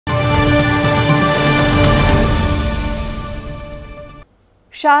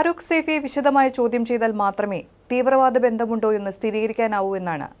ഷാരൂഖ് സേഫിയെ വിശദമായ ചോദ്യം ചെയ്താൽ മാത്രമേ തീവ്രവാദ ബന്ധമുണ്ടോ എന്ന് സ്ഥിരീകരിക്കാനാവൂ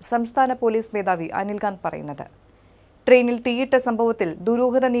എന്നാണ് സംസ്ഥാന പോലീസ് മേധാവി അനിൽകാന്ത് പറയുന്നത്. ട്രെയിനിൽ തീയിട്ട സംഭവത്തിൽ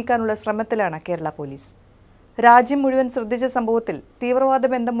ദുരൂഹത നീക്കാനുള്ള ശ്രമത്തിലാണ് കേരള പോലീസ്. രാജ്യം മുഴുവൻ ശ്രദ്ധിച്ച സംഭവത്തിൽ തീവ്രവാദ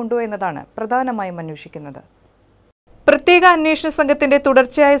ബന്ധമുണ്ടോ എന്നതാണ് പ്രധാനമായും അന്വേഷിക്കുന്നത്. പ്രത്യേക അന്വേഷണ സംഘത്തിന്റെ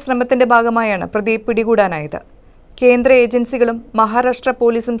തുടർച്ചയായ ശ്രമത്തിന്റെ ഭാഗമായാണ് പ്രതിയെ പിടികൂടാനായത്. കേന്ദ്ര ഏജൻസികളും മഹാരാഷ്ട്ര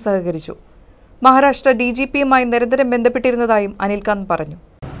പോലീസും സഹകരിച്ചു. Maharashtra DGPയുമായി നിരന്തരം ബന്ധപ്പെട്ടിരുന്നതായും അനിൽകാന്ത് പറഞ്ഞു.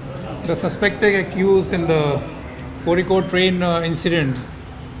 The suspected accused in the Kozhikode train incident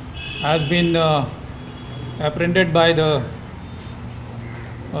has been apprehended by the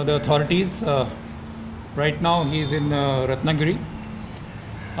authorities. Right now he is in Ratnagiri.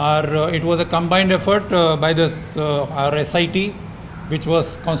 It was a combined effort by our SIT, which was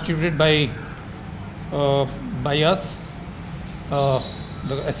constituted by us.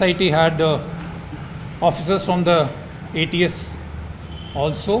 The SIT had officers from the ATS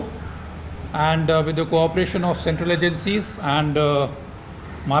also, and with the cooperation of central agencies and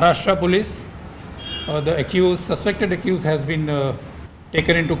Maharashtra police, the suspected accused has been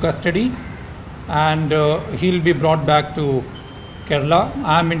taken into custody, and he'll be brought back to Kerala.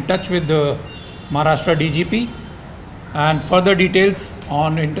 I am in touch with the Maharashtra DGP, and further details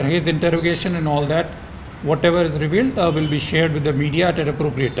on his interrogation and all that, whatever is revealed will be shared with the media at an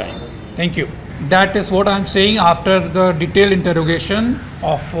appropriate time. Thank you. That is what I am saying. After the detailed interrogation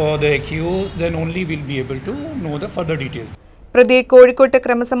of the accused, then only we'll be able to know the further details. പ്രതിയെ കോഴിക്കോട്ടെ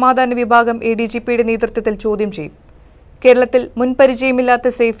ക്രമസമാധാന വിഭാഗം ADGPയുടെ നേതൃത്വത്തിൽ ചോദ്യം ചെയ്യും. കേരളത്തിൽ മുൻപരിചയമില്ലാത്ത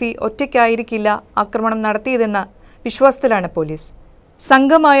സേഫി ഒറ്റയ്ക്കായിരിക്കില്ല ആക്രമണം നടത്തിയതെന്ന വിശ്വാസത്തിലാണ് പോലീസ്.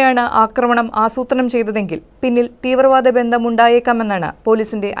 സംഘമായാണ് ആക്രമണം ആസൂത്രണം ചെയ്തതെങ്കിൽ പിന്നിൽ തീവ്രവാദ ബന്ധമുണ്ടായേക്കാമെന്നാണ്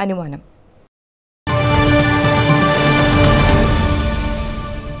പോലീസിന്റെ അനുമാനം.